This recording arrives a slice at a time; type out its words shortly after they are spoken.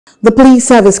The Police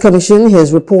Service Commission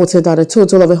has reported that a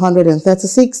total of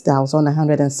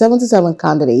 136,177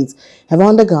 candidates have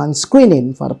undergone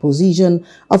screening for the position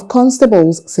of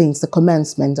constables since the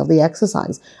commencement of the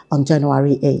exercise on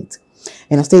January 8.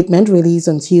 In a statement released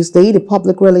on Tuesday, the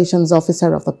Public Relations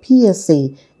Officer of the PSA,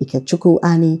 Ikechukwu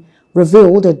Ani,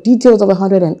 revealed the details of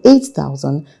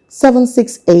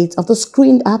 108,768 of the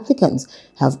screened applicants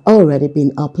have already been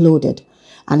uploaded,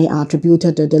 and he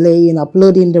attributed the delay in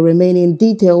uploading the remaining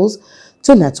details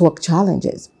to network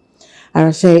challenges.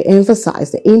 Arashe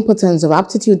emphasized the importance of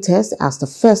aptitude tests as the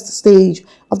first stage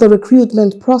of the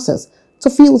recruitment process to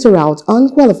filter out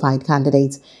unqualified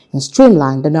candidates and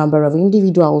streamline the number of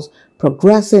individuals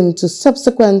progressing to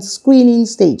subsequent screening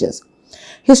stages.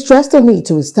 He stressed the need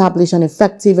to establish an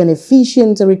effective and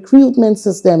efficient recruitment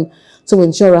system to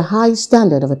ensure a high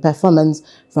standard of performance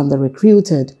from the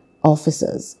recruited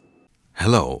officers.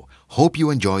 Hello, hope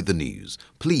you enjoyed the news.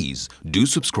 Please do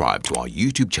subscribe to our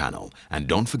YouTube channel and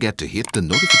don't forget to hit the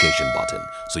notification button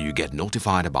so you get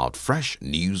notified about fresh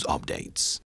news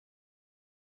updates.